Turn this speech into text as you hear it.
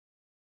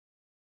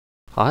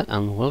Hi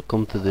and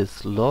welcome to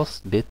this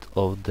last bit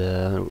of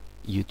the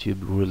YouTube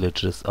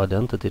Religious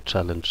Identity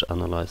Challenge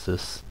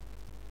analysis.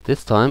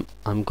 This time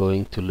I'm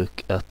going to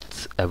look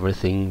at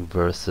everything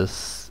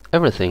versus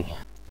everything.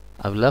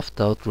 I've left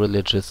out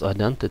religious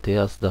identity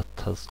as that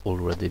has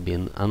already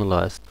been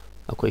analyzed.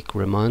 A quick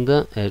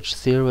reminder,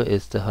 H0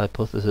 is the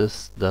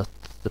hypothesis that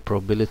the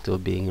probability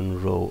of being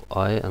in row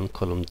I and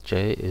column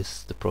J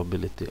is the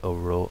probability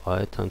of row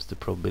I times the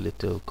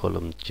probability of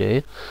column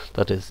J,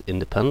 that is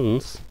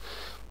independence,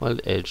 while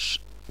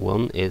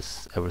H1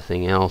 is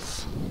everything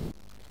else.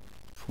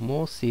 For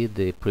more, see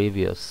the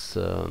previous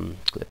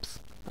clips.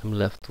 I'm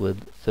left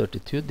with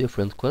 32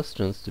 different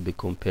questions to be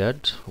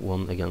compared,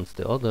 one against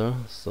the other,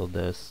 so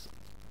there's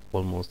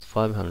almost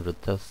 500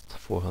 tests,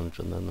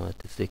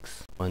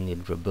 496. I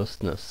need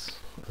robustness,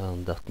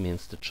 and that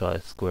means the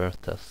chi-square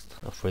test,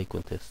 a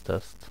frequentist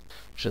test,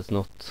 which is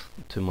not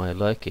to my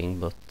liking,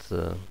 but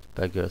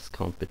beggars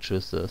can't be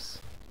choosers.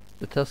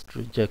 The test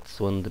rejects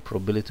when the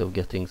probability of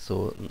getting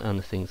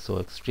anything so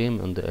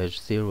extreme under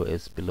H0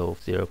 is below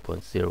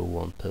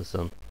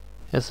 0.01%.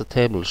 Here's a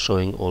table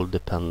showing all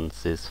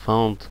dependencies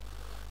found,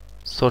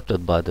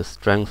 sorted by the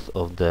strength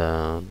of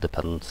the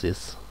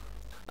dependencies.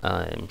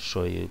 I'm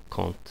sure you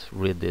can't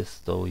read this,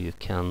 though you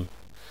can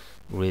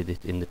read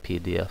it in the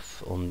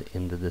PDF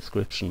in the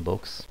description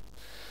box.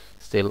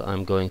 Still,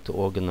 I'm going to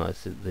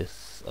organize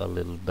this a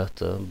little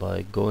better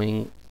by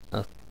going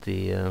at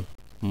the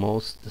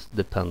most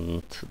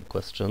dependent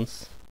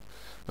questions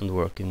and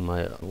working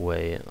my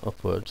way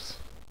upwards.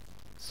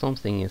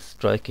 Something is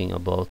striking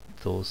about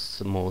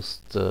those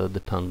most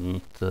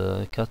dependent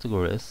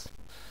categories.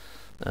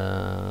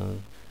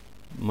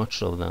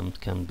 Much of them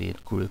can be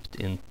grouped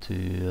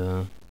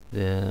into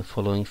the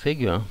following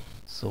figure.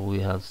 So we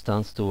have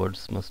stance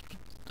towards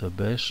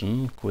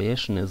masturbation,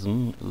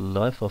 creationism,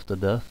 life after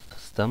death,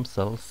 stem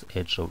cells,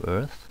 age of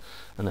Earth,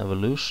 and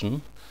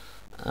evolution,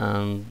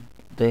 and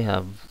they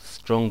have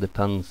strong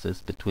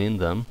dependencies between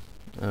them,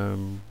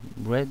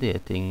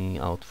 radiating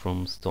out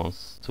from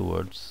stance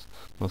towards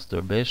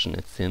masturbation,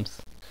 it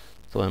seems.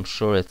 So I'm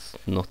sure it's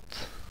not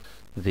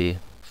the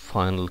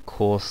final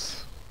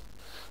cause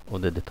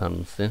of the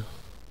dependency.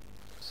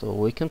 So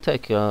we can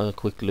take a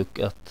quick look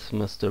at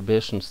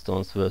masturbation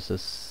stance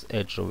versus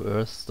age of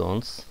Earth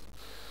stance,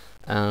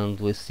 and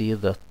we see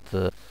that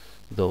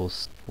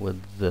those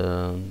with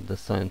the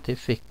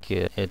scientific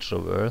age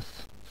of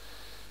Earth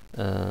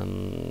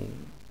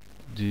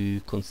do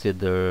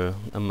consider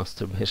a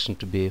masturbation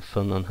to be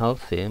fun and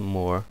healthy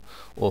more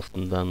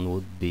often than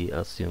would be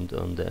assumed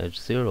under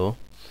H0,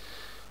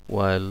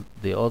 while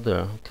the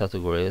other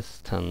categories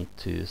tend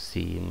to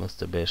see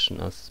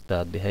masturbation as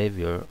bad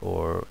behavior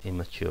or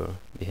immature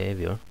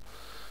behavior.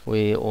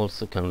 We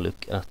also can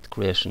look at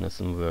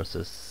creationism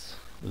versus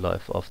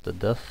life after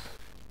death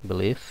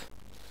belief,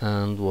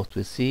 and what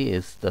we see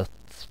is that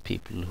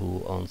people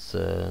who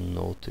answer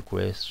no to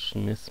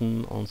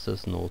creationism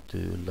answers no to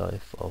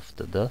life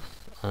after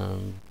death,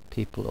 and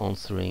people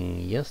answering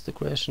yes to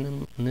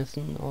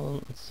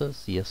creationism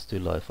answers yes to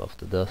life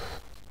after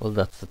death. Well,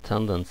 that's a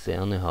tendency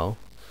anyhow.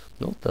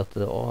 Note that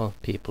there are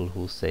people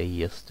who say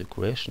yes to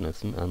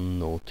creationism and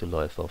no to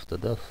life after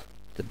death.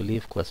 The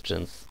belief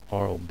questions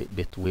are a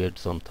bit weird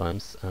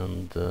sometimes,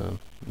 and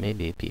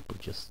maybe people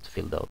just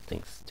filled out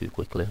things too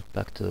quickly.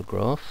 Back to the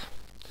graph.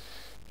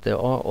 There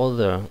are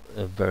other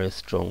very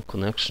strong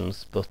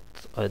connections, but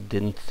I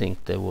didn't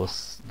think they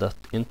was that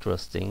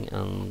interesting,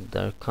 and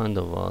they're kind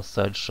of a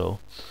sideshow.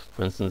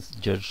 For instance,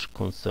 judge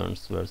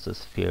concerns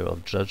versus fear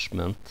of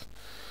judgment.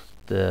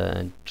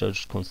 The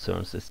judge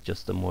concerns is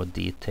just a more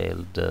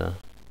detailed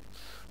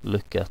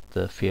look at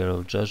the fear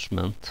of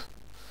judgment.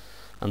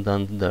 And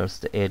then there's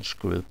the age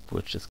group,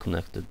 which is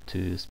connected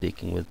to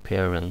speaking with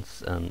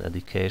parents and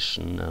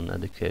education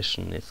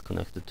is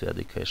connected to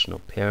education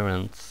of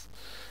parents.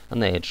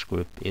 An age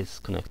group is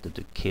connected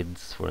to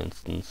kids, for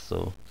instance,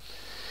 so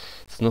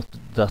it's not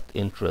that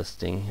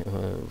interesting.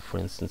 For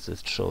instance,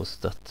 it shows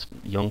that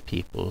young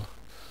people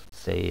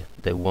say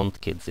they want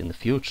kids in the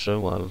future,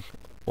 while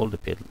older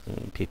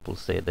people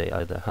say they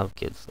either have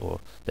kids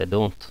or they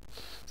don't,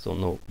 so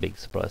no big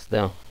surprise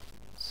there.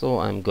 So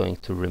I'm going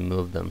to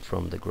remove them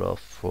from the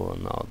graph for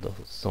now, though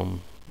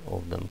some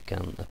of them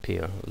can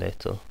appear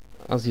later.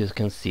 As you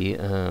can see,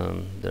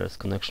 there's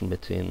connection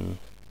between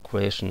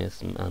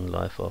creationism and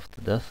life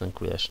after death, and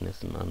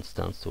creationism and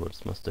stance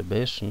towards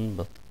masturbation,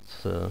 but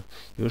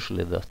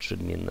usually that should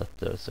mean that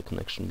there's a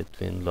connection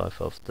between life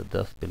after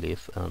death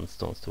belief and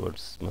stance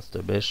towards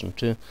masturbation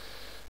too,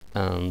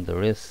 and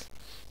there is.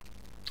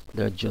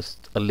 They're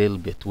just a little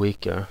bit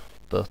weaker,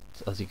 but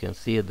as you can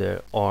see,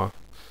 there are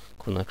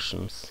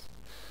connections,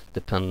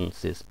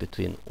 dependencies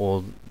between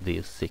all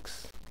these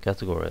 6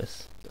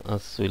 categories.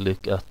 As we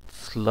look at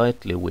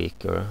slightly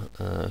weaker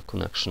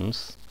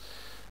connections,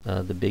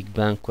 the Big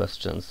Bang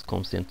questions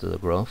comes into the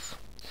graph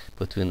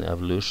between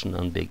evolution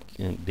and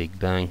Big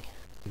Bang.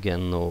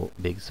 Again, no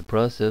big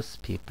surprises.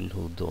 People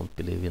who don't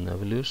believe in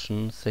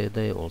evolution say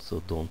they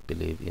also don't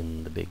believe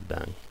in the Big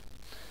Bang.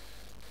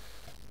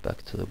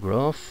 Back to the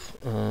graph.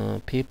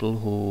 People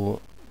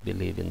who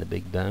believe in the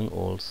Big Bang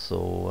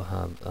also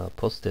have a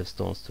positive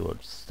stance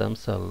towards stem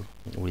cell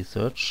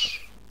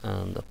research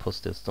and a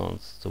positive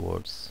stance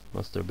towards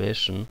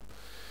masturbation,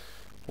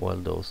 while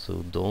those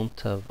who don't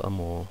have a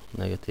more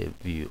negative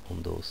view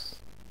on those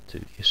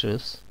two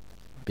issues.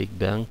 Big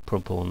Bang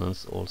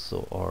proponents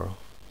also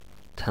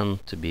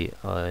tend to be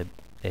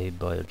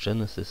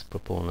abiogenesis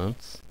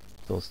proponents.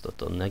 Those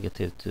that are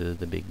negative to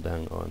the Big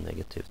Bang are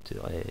negative to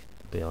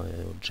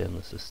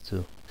abiogenesis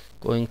too.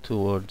 Going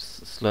towards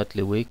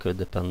slightly weaker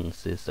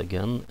dependencies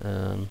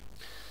again,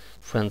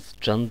 friends'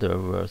 gender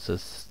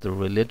versus the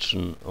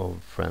religion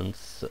of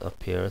friends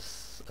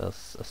appears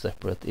as a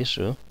separate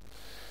issue,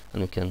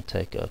 and we can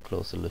take a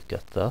closer look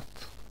at that.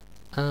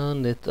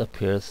 And it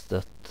appears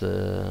that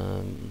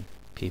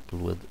people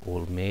with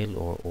all male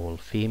or all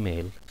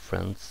female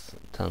friends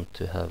tend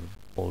to have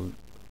all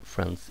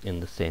friends in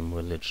the same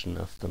religion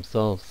as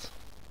themselves.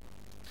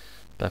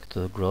 Back to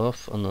the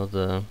graph,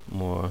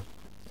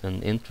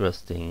 an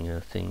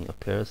interesting thing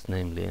appears,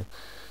 namely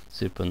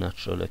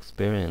supernatural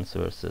experience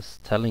versus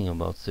telling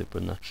about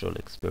supernatural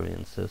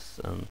experiences,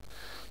 and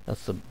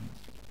that's a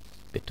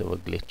bit of a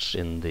glitch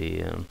in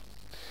the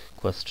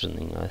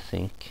questioning, I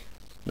think.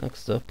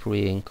 Next up,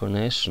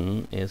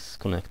 reincarnation is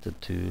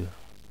connected to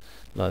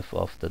life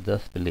after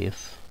death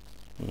belief.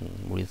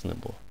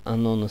 Reasonable.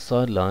 And on the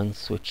sideline,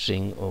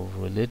 switching of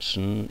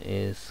religion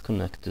is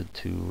connected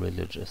to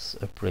religious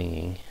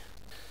upbringing.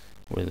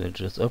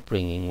 Religious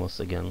upbringing was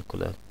again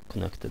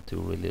connected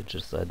to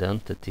religious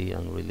identity,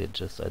 and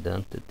religious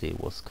identity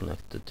was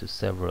connected to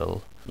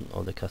several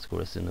other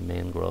categories in the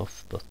main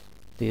graph, but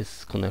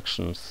these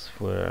connections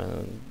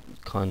were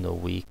kind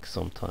of weak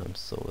sometimes,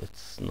 so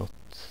it's not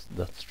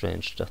that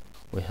strange that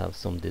we have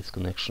some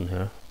disconnection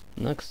here.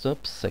 Next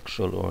up,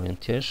 sexual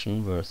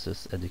orientation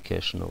versus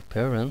educational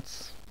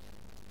parents.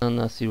 And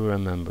as you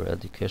remember,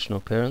 educational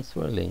parents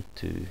were linked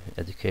to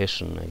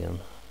education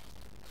again.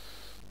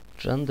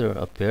 Gender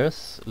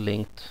appears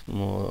linked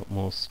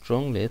more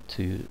strongly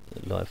to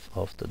life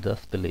after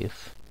death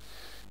belief,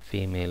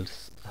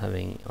 females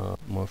having a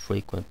more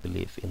frequent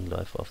belief in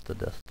life after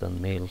death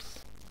than males.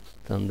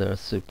 Then there's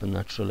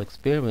supernatural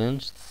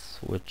experience,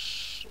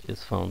 which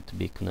is found to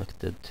be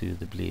connected to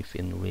the belief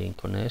in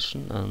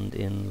reincarnation and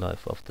in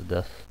life after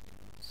death.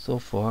 So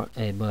far,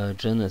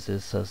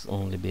 abiogenesis has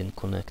only been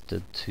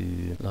connected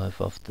to life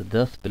after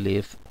death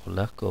belief, or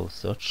lack of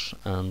such,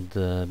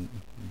 and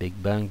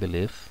Big Bang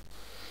belief,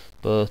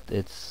 but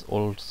it's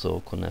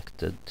also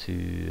connected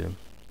to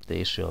the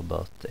issue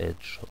about the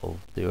age of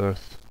the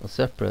Earth. A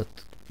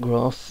separate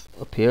graph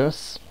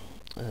appears,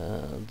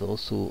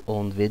 those who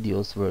own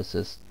videos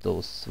versus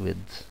those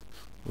with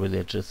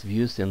religious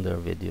views in their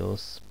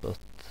videos, but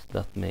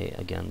that may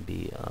again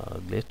be a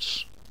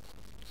glitch.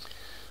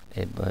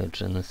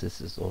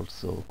 Abiogenesis is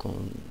also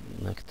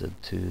connected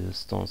to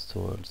stance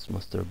towards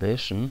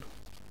masturbation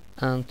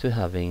and to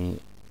having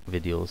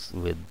videos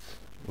with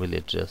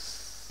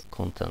religious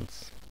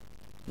contents,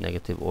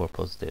 negative or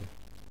positive.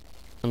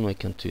 And we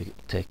can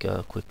take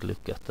a quick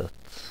look at that.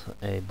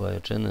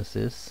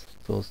 Abiogenesis,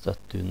 those that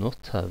do not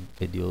have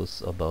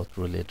videos about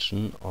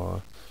religion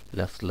are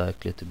less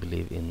likely to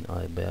believe in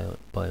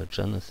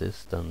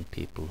abiogenesis than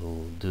people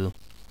who do.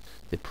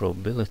 The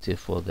probability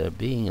for there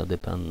being a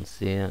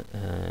dependency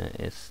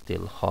is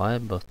still high,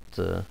 but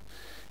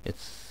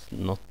it's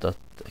not that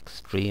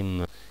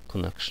extreme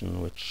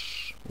connection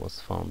which was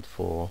found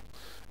for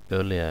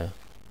earlier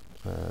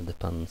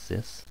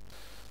dependencies.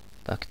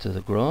 Back to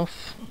the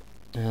graph.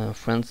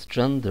 Friends'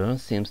 gender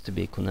seems to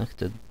be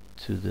connected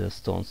to the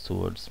stance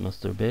towards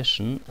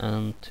masturbation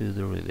and to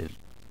the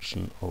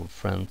religion of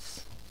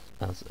friends,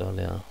 as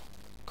earlier.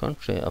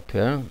 Country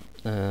appear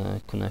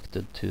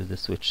connected to the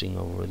switching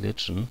of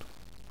religion.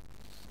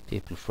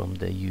 People from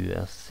the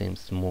US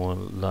seems more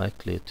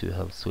likely to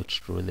have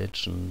switched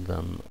religion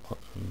than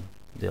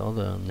the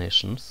other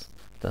nations.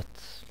 That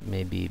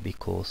may be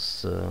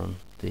because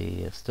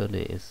the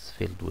study is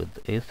filled with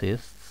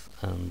atheists,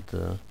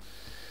 and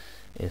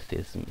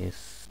atheism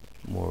is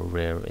more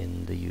rare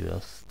in the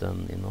US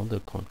than in other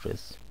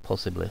countries,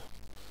 possibly.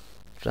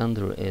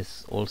 Gender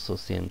is also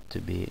seen to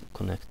be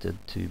connected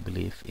to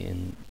belief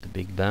in the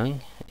Big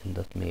Bang, in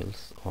that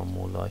males are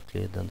more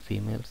likely than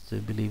females to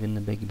believe in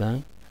the Big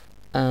Bang.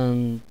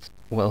 And,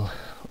 well,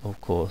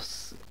 of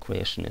course,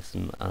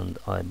 creationism and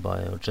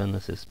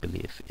abiogenesis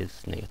belief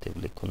is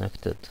negatively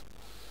connected.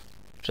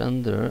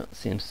 Gender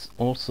seems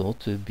also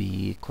to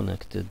be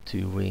connected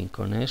to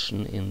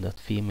reincarnation, in that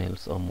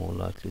females are more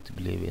likely to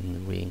believe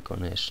in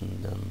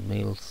reincarnation than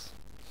males.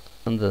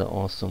 And there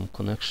are some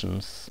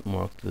connections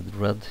marked with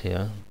red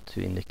here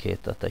to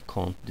indicate that I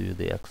can't do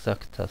the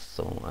exact test,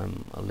 so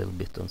I'm a little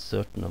bit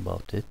uncertain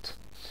about it.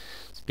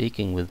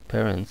 Speaking with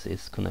parents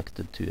is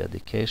connected to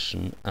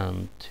education,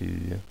 and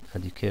to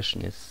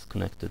education is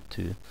connected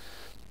to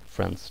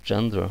friends'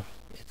 gender,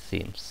 it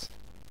seems.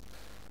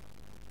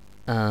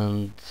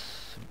 And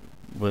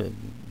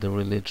the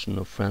religion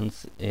of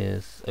friends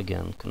is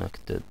again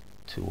connected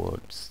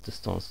towards the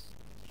stance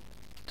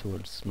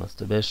towards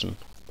masturbation.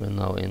 We're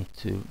now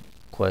into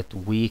quite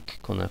weak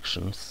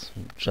connections.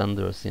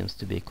 Gender seems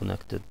to be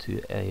connected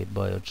to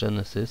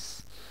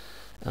abiogenesis,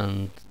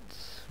 and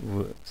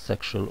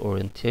sexual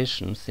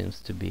orientation seems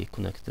to be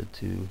connected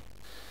to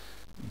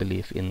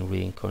belief in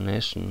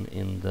reincarnation,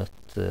 in that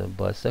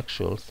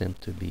bisexuals seem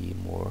to be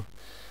more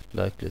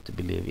likely to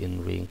believe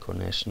in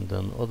reincarnation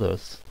than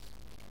others.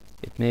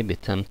 It may be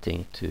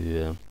tempting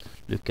to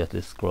look at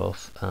this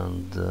graph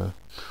and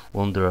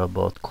wonder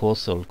about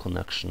causal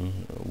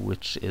connection,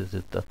 which is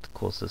it that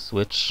causes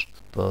which,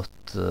 but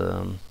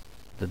the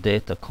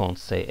data can't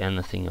say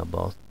anything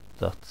about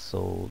that,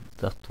 so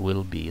that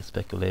will be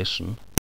speculation.